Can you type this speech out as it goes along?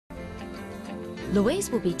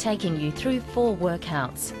Louise will be taking you through 4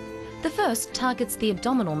 workouts. The first targets the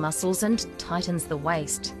abdominal muscles and tightens the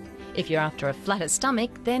waist. If you're after a flatter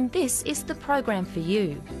stomach, then this is the program for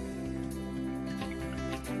you.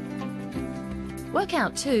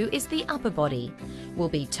 Workout 2 is the upper body. We'll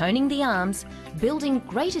be toning the arms, building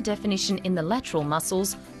greater definition in the lateral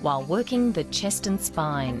muscles while working the chest and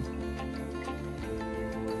spine.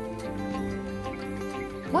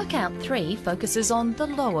 Workout 3 focuses on the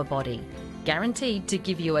lower body, guaranteed to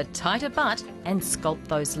give you a tighter butt and sculpt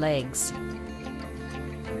those legs.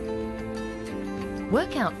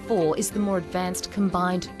 Workout 4 is the more advanced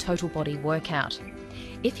combined total body workout.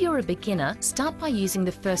 If you're a beginner, start by using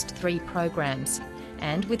the first 3 programs,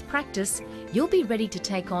 and with practice, you'll be ready to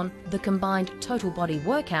take on the combined total body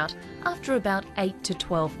workout after about 8 to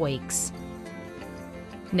 12 weeks.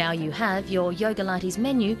 Now you have your Yogalates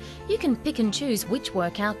menu, you can pick and choose which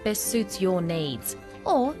workout best suits your needs,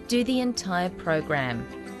 or do the entire program.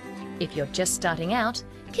 If you're just starting out,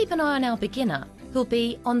 keep an eye on our beginner, who'll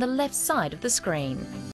be on the left side of the screen.